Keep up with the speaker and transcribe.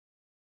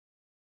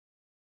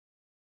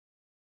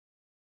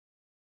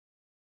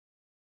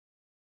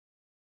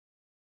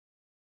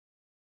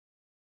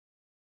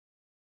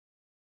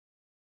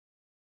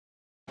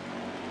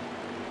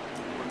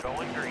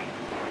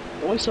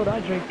only soda I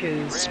drink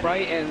is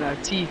Sprite and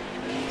tea.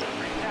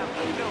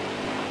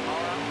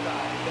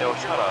 Yo,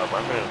 shut up.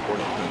 I'm in an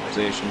important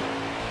conversation.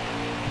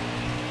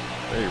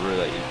 Very rare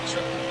that you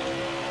shut up.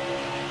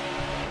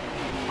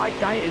 My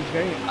diet is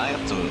very... I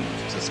have some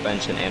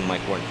suspension and my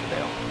corn for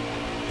Dale.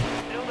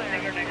 Still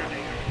there. Nigger.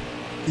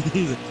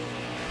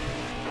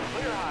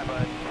 Clear high,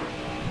 bud.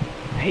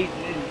 I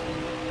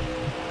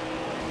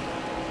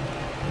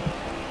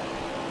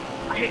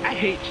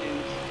hate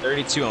juice.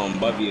 32, I'm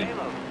above you.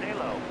 Stay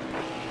low.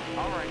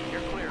 Alright,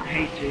 you're clear. I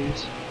hate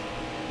juice.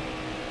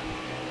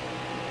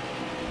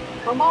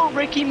 Come on,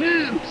 Ricky,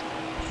 move!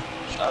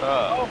 Shut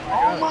up.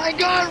 Oh my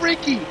god,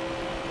 Ricky!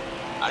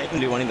 I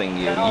didn't do anything,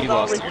 you No,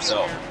 lost Ricky.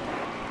 yourself.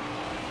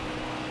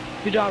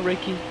 Good job,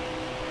 Ricky.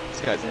 This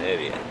guy's an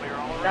idiot. Clear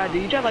all around. Nah,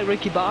 dude, you drive like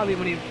Ricky Bobby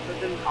when he put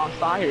them on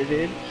fire,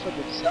 dude.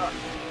 Something sucks.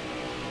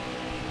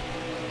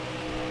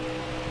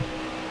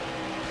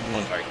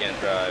 One car can't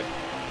drive.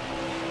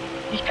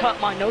 He cut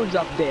my nose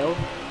up, Dale.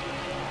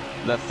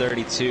 That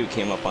 32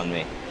 came up on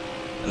me.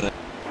 And then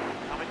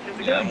Coming to the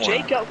Dude, Yeah, more.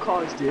 Jacob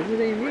cars, dude. What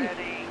do you mean? ready.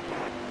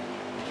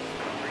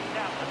 Three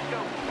down, let's go.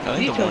 I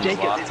think the Detail one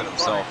Jacob lost is it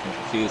himself and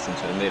refused him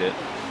to admit it.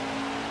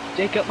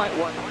 Jacob might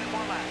win. 20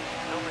 more laps.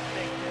 No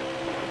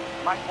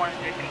mistakes. Might win,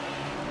 Jacob.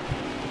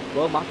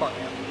 Well, my fault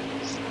now.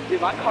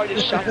 Dude, my car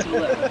just shot to the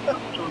left.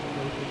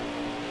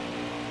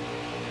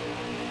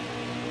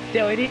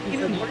 Dale, it didn't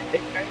even work.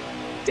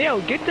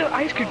 Dale, get the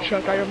ice cream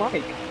truck out of your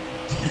mic.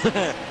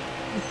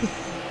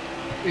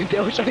 Dude,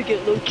 Dale was trying to get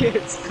little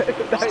kids.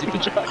 The ice cream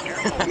truck. Clear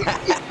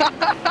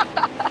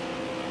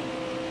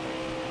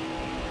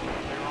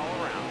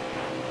all around.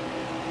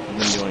 I've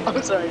been doing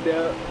I'm sorry,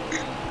 Dale.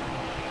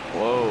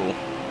 Whoa.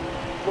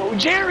 Whoa,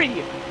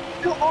 Jerry!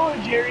 Come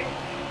on, Jerry.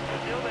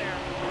 Still there.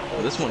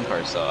 Oh, this one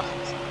car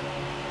sucks.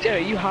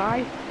 Jerry, you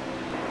high?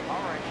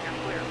 Alright, you're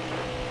clear.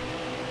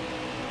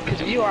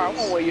 Because if you are, I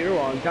won't wait you're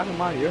on. Got him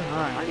out, you're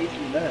high. I need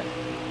some of that.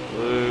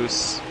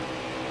 Loose.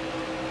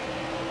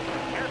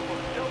 Careful,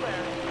 still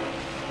there.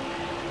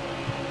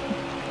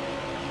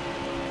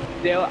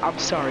 Dale, I'm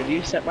sorry. Do you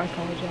accept my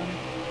apologize?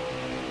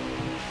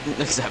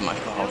 Accept my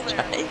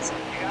apologize. You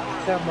got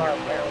room. Come on,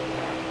 man.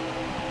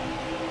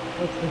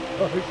 What's the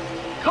fuck?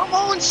 Come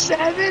on,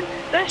 Seven!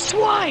 That's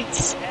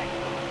white!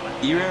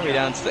 You ran me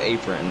down to the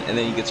apron, and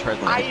then you get hurt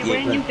when I hit the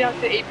ran apron. you down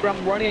the apron.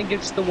 I'm running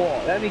against the wall.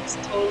 That makes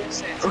total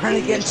sense. Run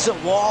against the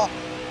wall.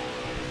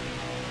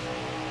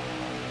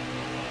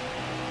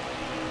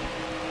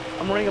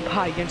 I'm running up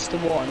high against the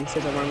wall, and he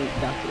says I'm running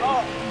down to the Oh!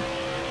 apron.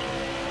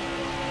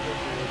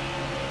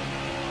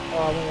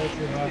 Oh, I'm gonna let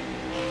you high.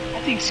 I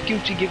think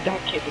Scoot should give that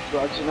kid the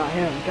drugs and not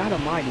him. God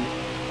almighty.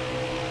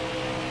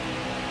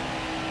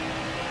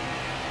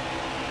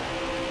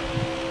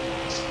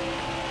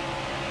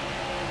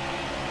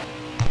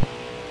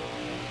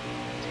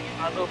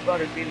 My little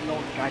brother's being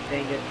annoying, god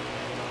dang it.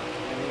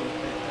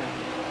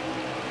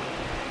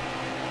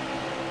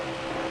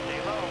 Stay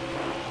low.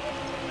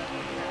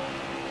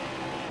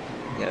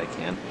 Yeah, I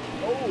can.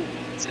 Oh,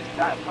 it's just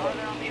that Car part.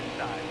 there on the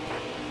inside.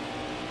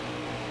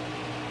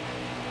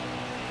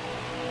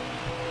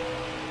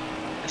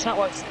 That's not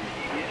what's.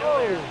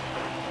 Oh!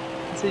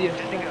 See you.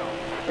 Good to go.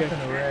 Jump in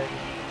the red.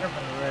 Jump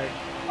in the red.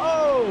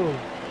 Oh!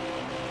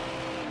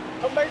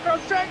 Come back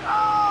across track.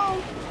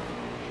 Oh!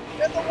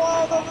 Hit the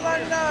wall, over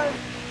 99.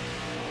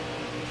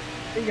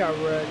 He got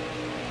red.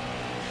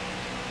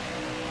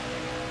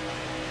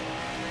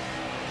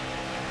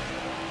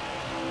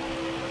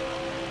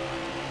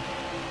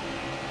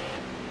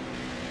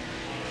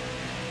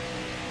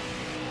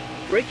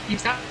 Rick, you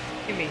stop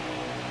me.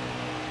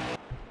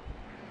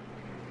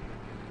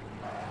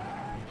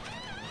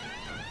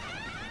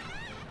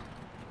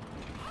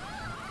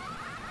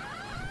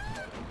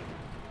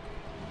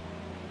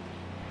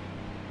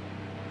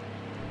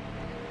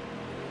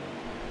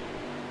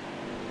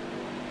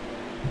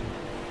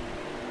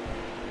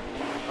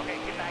 Okay,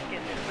 get back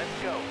in there.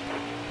 Let's go.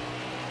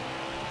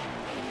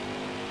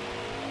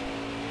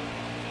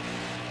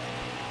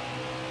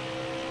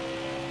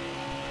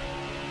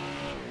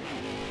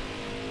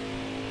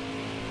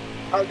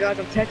 Oh god,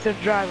 I'm Texas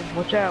driving.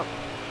 Watch out.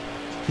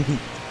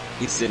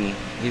 He's sitting.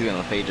 He's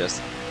gonna page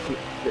us. I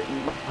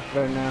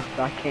don't know,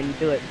 but I can't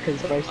do it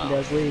because Bryson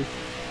does leave.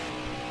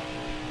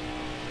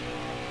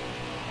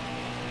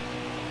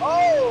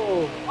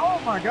 Oh!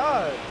 Oh my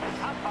god!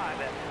 High five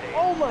that stage.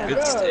 Oh my Good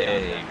god!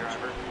 stage.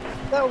 Driver.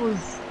 That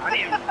was. I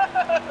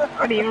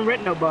didn't even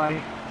rent nobody.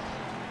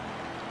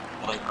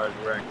 One car's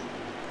wrecked.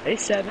 Hey,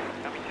 Seven.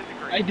 Coming to the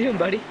How you green. doing,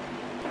 buddy?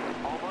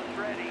 Almost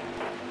ready.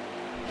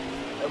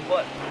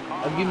 What?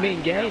 Car Are you high.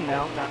 being gay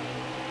now?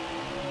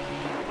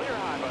 Clear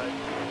high, bud.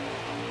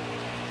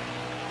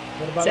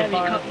 What about Seven, the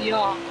you fire? cut me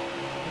off.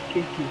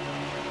 Kick you.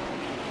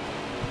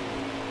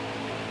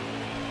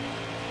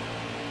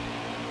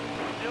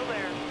 Still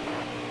there.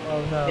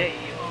 Oh no. Yeah,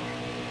 you are.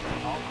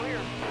 All clear.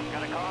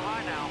 Got a car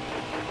high now.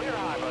 Clear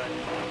high, bud.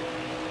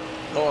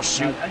 Oh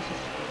shoot. That's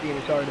just being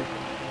retarded.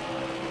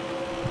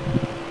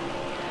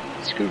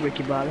 Screw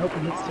Ricky Bob. I hope he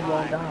hits the wall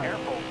and dies.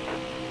 Careful.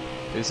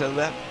 Who said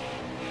that?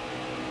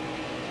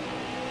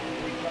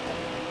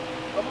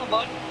 Come on,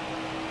 bud.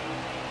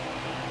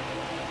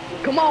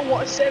 Come on,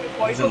 what 7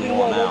 boy? He's Put in me the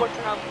one wall more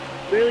now. time.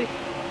 Really?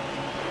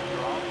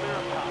 You're all clear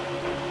up top.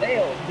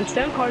 Dale, the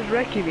STEM car's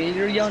wrecking me.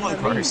 You're This yelling one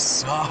at me. car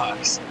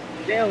sucks.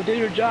 Dale, do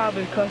your job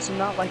and cuss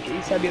him out like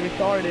you said being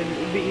retarded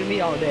and beating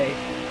me all day.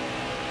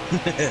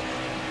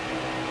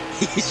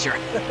 He's right.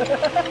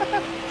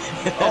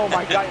 Oh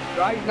my god,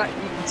 right? Not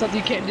something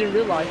you can't do in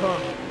real life, huh?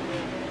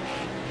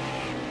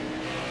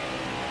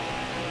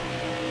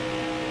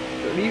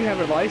 Do you have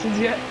a license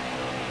yet?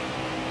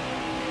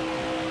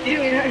 You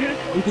don't even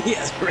have He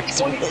has race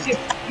 22.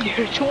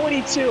 You're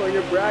 22 and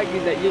you're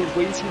bragging that you're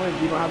wasting money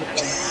if you don't have a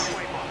license.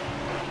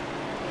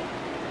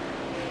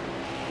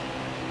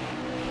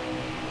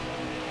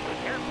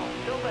 Careful,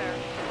 still there.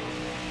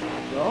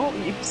 Well,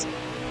 you just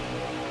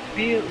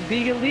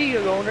being a league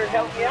owner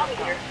help me out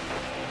here.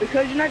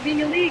 Because you're not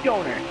being a league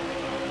owner.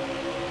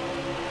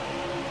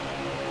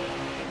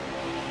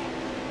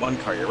 One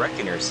car, you're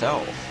wrecking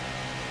yourself.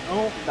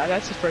 Oh,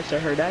 that's the first I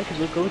heard that, because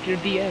look at your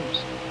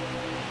DMs.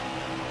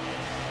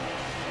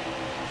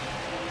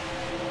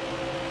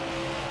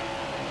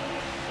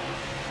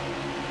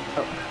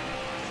 Oh.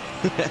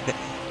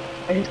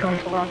 His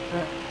car's coming off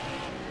that.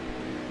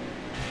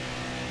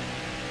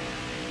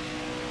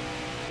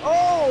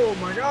 Oh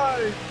my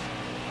god!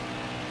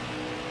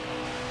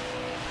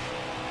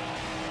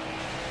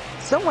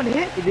 Someone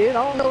hit me, dude. I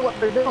don't know what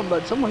they're doing,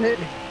 but someone hit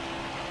me.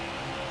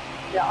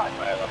 Yeah,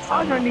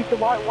 I'm underneath the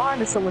white line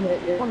and someone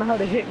hit me. I don't know how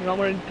to hit me. I'm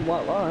underneath the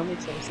white line. That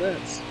makes no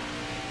sense.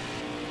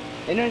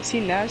 You never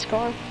seen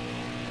NASCAR?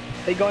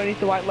 They go underneath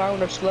the white line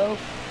when they're slow?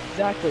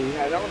 Exactly.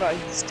 I don't know. You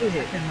still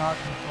hit. I cannot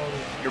control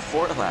it. You're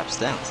 4 laps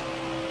down.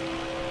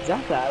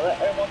 Exactly. I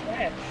let everyone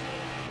pass.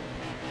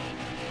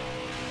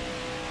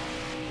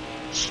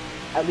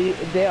 At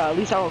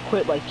least I don't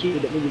quit like you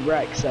that when you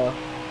wreck, so.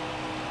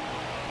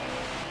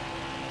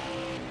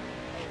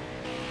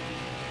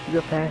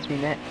 You'll pass me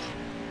next.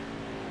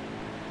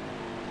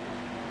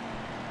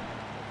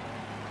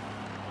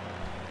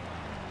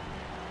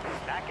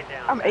 Back it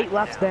down. I'm back 8 it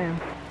laps down.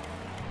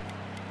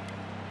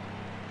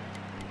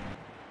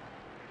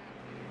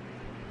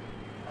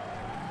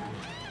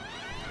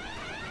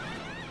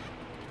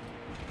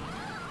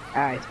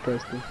 Alright,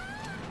 Preston.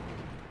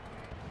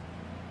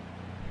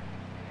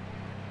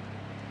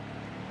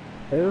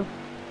 Who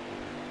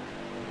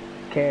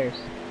cares?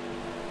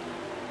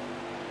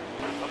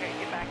 Okay,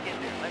 get back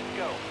in there. Let's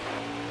go.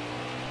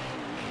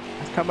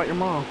 Let's talk about your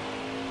mom.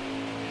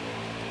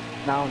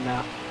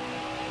 No.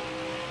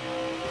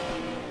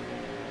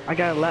 I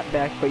got a lap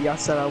back, but y'all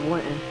said I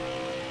wouldn't.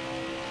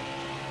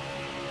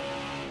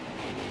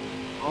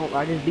 Oh,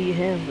 I just beat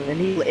him, and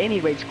he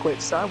rage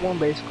quit, so I won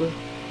basically.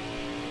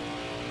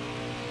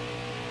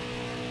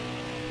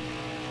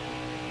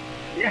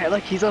 Yeah,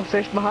 look, he's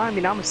unfinished behind me,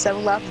 and I'm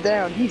 7 laps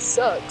down. He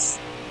sucks.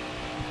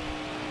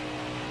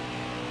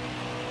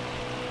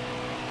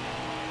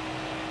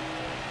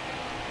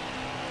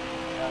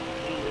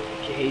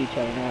 Can't hate each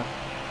other now.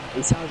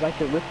 He sounds like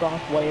a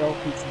rip-off whale.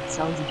 He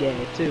sounds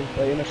gay too,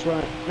 but in the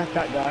front, not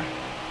that guy.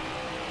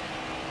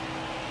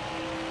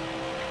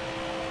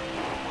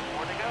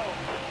 More to go.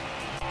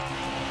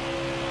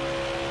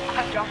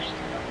 Hi, Josh.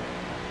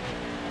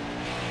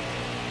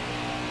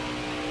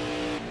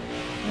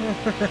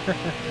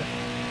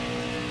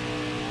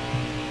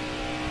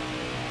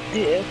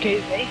 Yeah,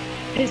 okay,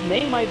 his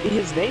name might be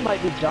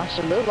Josh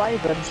in real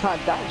life, but it's not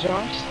that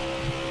Josh.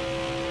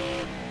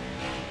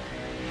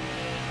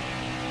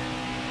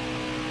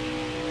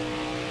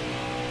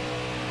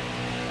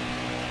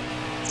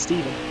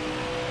 Steven.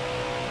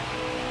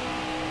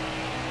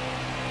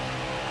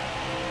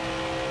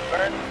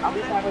 Burn,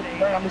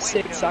 I'm a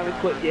 6, so I haven't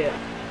quit yet.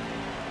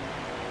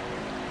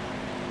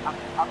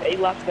 I'm 8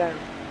 laps down.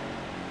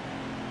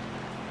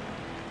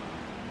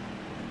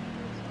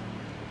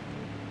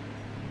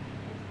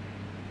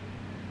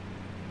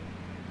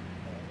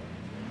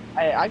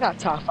 Hey, I got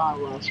top 5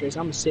 last race.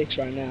 I'm a 6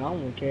 right now. I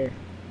don't even care.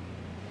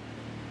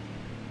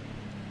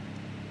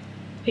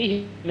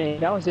 Man,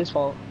 that was his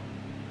fault.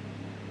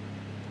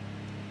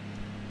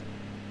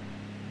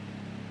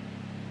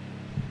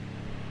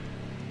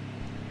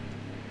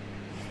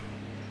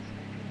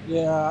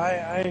 Yeah,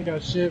 I ain't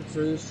got shit for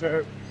this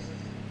trip.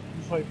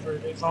 Just wait for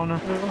Daytona.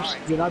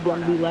 You're not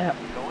going to be lap.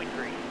 Going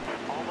green.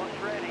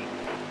 Almost ready.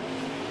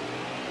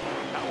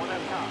 Got one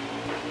up top.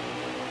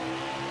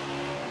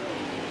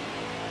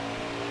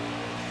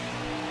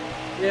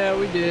 Yeah,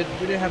 we did.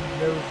 We didn't have to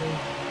do everything.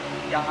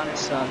 Giannis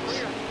sucks.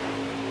 Clear.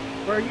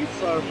 Bro, you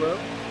suck, bro.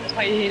 That's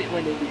why you hate it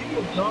when they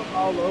You jump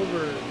all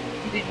over.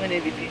 He didn't win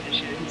MVP this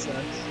year. He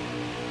sucks.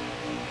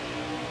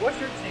 What's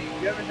your team?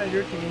 You haven't had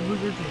your team.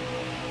 Who's your team?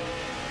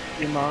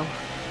 Your mom.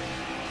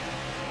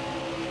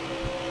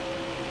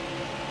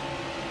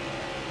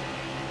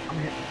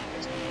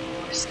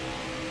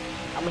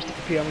 I'm gonna stick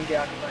a P. I'm gonna get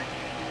out of the way.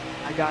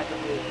 I got the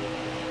lead.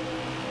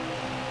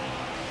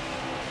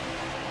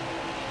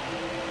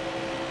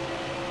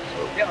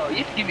 Yo, you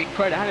have to give me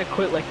credit. I haven't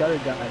quit like the other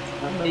guys.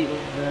 I'm not even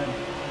them.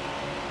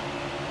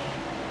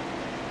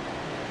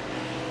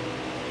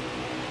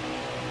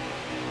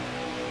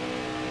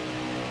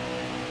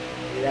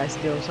 guys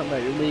doing something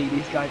at your league.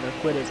 These guys are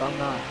quitters. I'm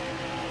not.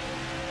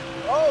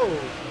 Oh!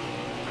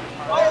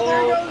 Oh,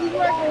 there he goes. He's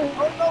wrecking.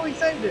 Oh no, he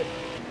saved it.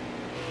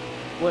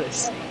 What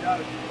is? Oh my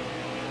god.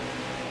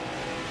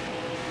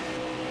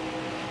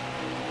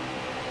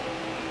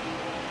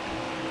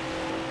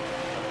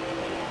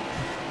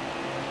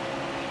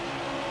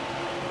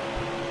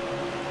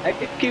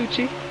 Hey,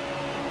 Gucci.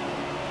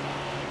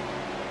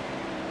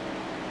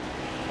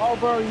 Oh,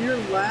 bro, you're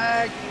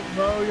lagging,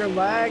 bro. You're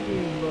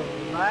lagging, bro.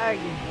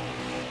 Lagging.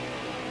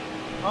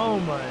 Oh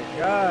my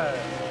god.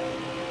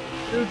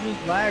 Dude,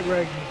 just lag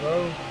wrecking,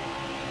 bro.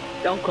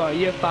 Don't call.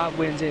 You have 5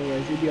 wins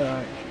anyways. You'll be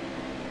alright.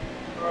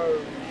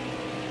 Bro.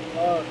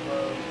 Oh,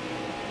 bro.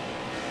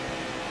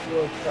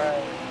 You're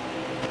trash.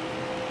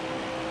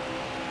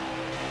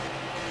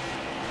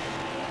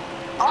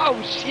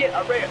 Oh shit!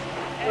 I ran.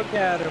 Look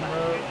at him,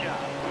 bro. Good job.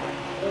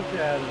 Look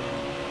at him.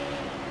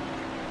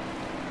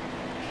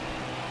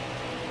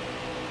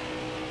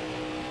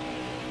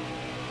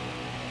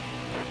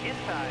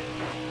 Inside.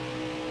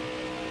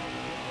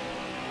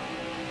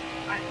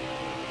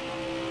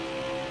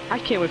 I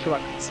can't wait for my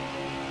pizza.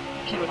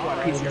 Can't wait for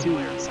my pizza too.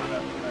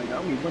 Like,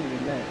 I'll be winning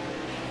in that.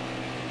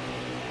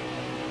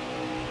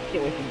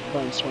 Can't wait for the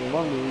Burns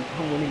 21 league.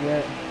 I'm winning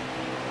that.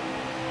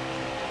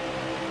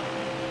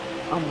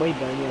 I'm way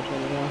better than that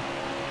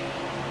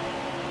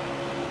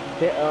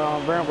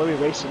 21. Brown, where are we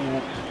racing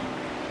at?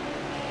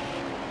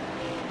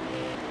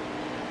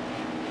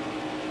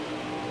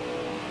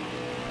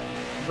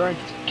 Brown,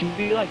 can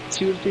we do like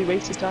 2 or 3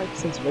 races time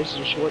since races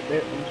are short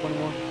there in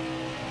 21?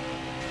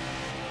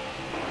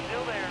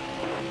 Still there.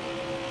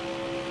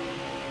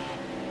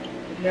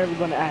 We're never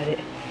gonna add it.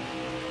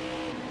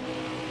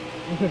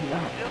 We're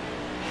not. Still.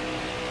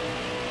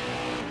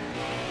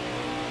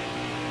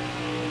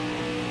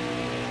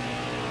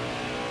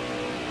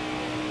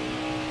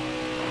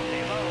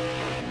 Stay low.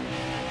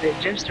 Hey,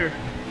 Jimster.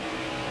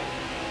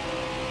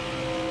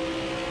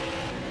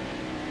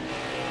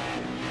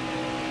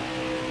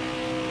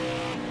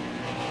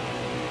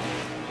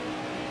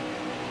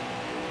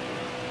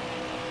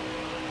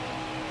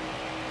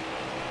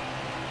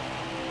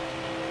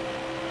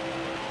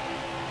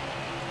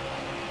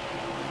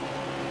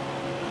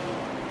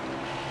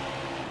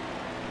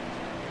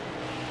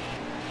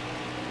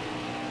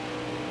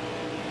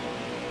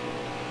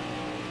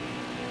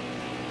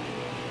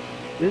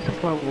 This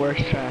is my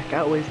worst track. I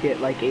always get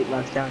like 8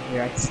 laps down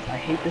here. I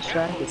hate this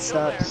track. It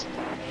sucks.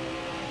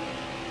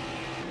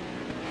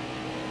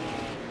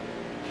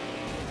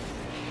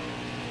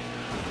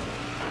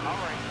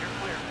 Alright, you're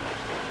clear.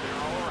 Clear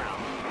all around.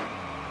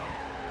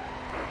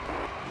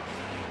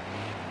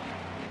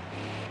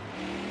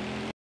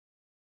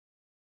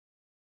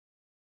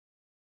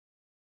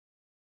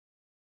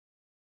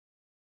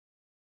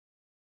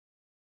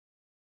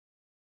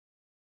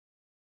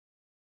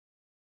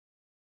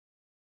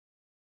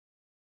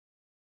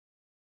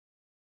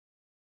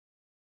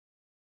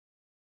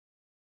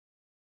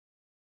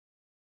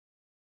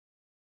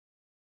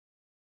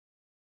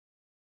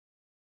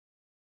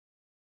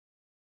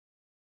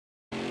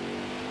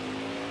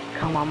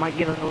 Come on, I might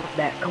get a little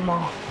back. Come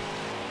on.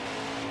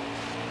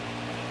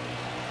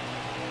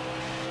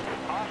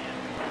 Caution.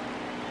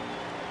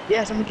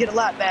 Yes, I'm gonna get a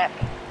lot back.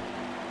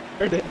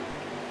 Heard it.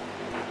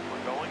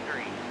 We're going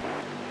green.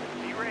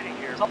 Be ready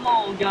here. Come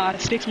on,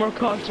 guys. 6 more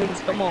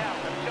cautions. Come on. Now,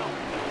 let's go.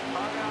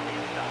 Hard on the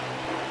inside.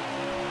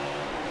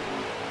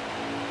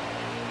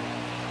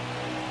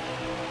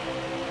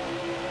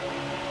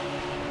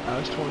 Oh,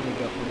 it's 20 to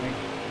go for me.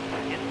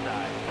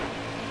 Inside.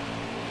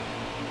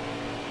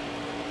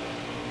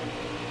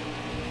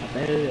 I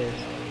bet it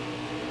is.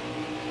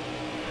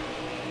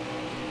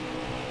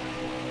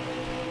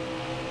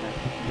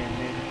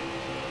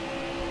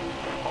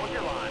 Hold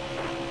your line.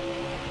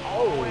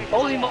 Oh,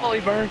 holy moly,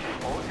 Vern.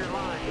 Hold your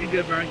line. You're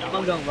good, Vern. Keep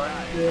on going, Vern.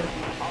 Good.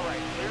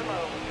 Alright, clear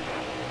low.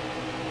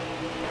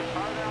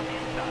 Hard on the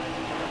inside.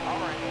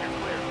 Alright, you're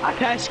clear. I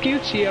passed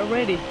Gucci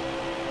already.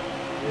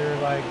 You're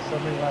like so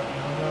many laps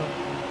behind him.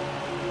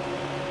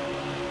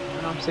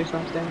 And I'm 6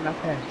 laps down and I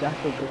passed. I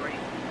feel great.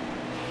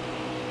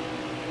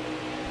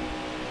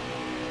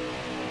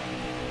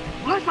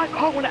 Why is my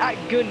car wanna act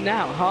good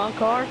now, huh,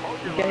 car?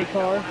 Hold your Gay line.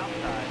 car.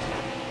 Outside.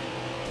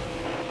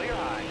 Clear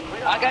high.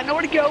 Clear I got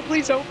nowhere to go,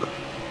 please don't.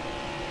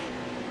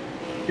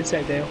 Good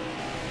save, Dale.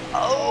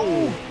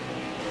 Oh!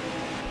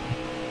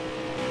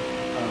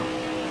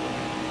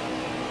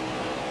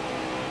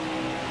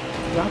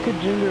 Y'all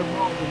could do their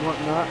balls and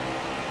whatnot.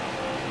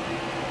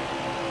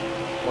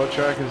 What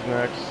track is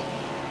next?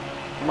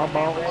 My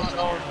ball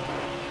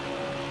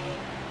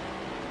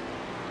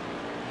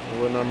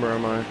What number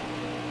am I?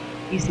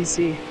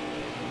 ECC.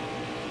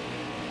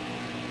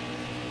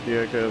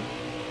 Yeah, good.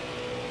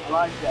 I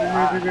like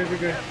that. You're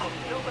good.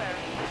 Still there.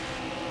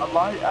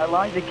 I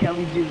like the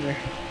Kelly Jr.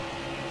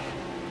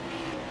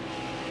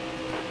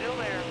 Still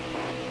there.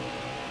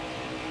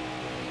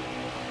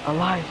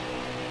 Alive.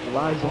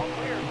 Elijah. All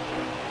clear.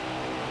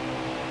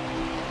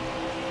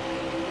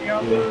 You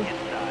got loose.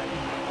 Inside.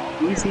 All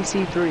clear. ECC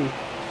 3.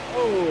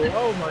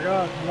 Oh my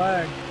god,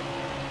 lag.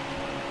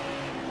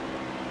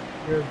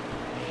 Good.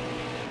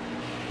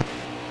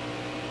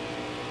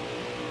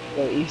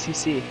 Yo,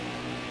 ECC.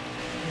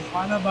 Just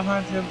line up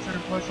behind him, try to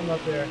push him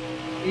up there.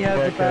 He has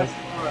the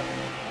fastest car.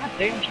 God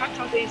damn, I'm trying to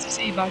talk to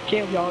ECC, but I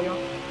can't with y'all.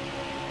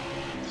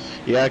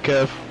 Yeah,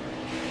 Kev.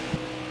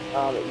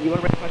 You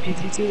wanna race my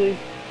PT2, Lee?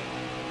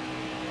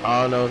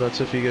 Oh no,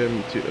 that's if you get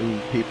him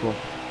to people.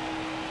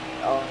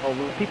 Oh,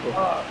 with people.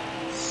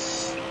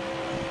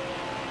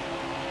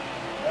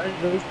 There's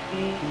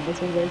racing,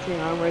 this one's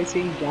racing, I'm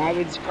racing,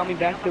 David's coming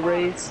back to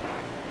race.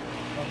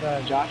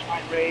 Okay. Josh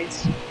might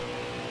race.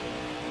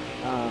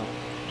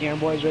 Garen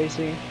Boy's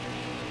racing.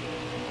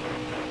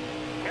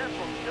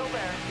 Careful, still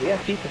there. We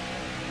have people.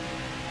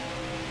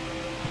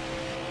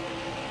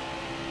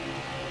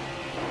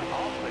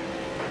 All clear.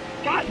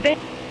 God damn.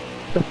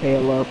 The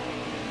fail up.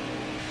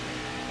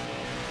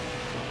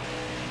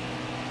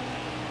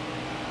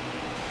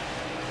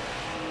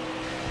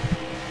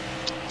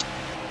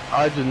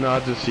 I did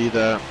not just see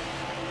that.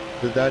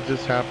 Did that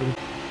just happen?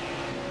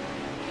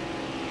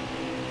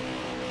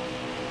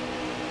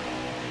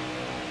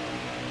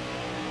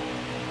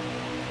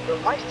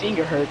 My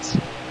finger hurts.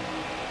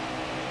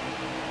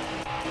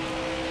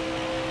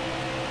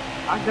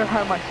 I've never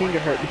had my finger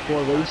hurt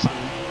before racing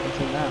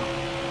until now.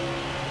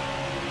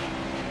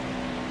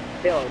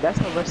 Yo, that's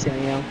how rusty I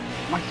am.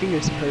 My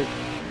fingers hurt.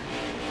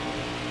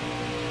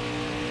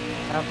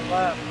 Half a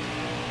lap.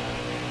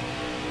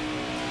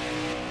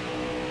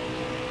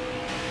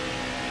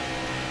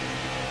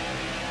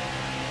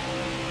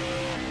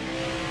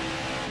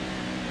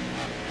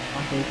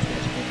 I hate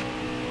this.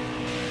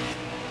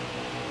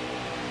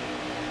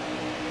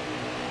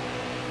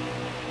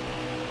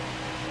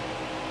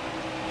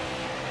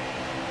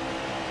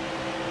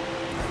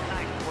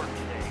 Nice work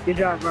today. Good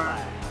job, Vern.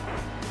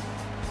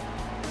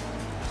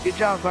 Good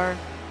job, Vern.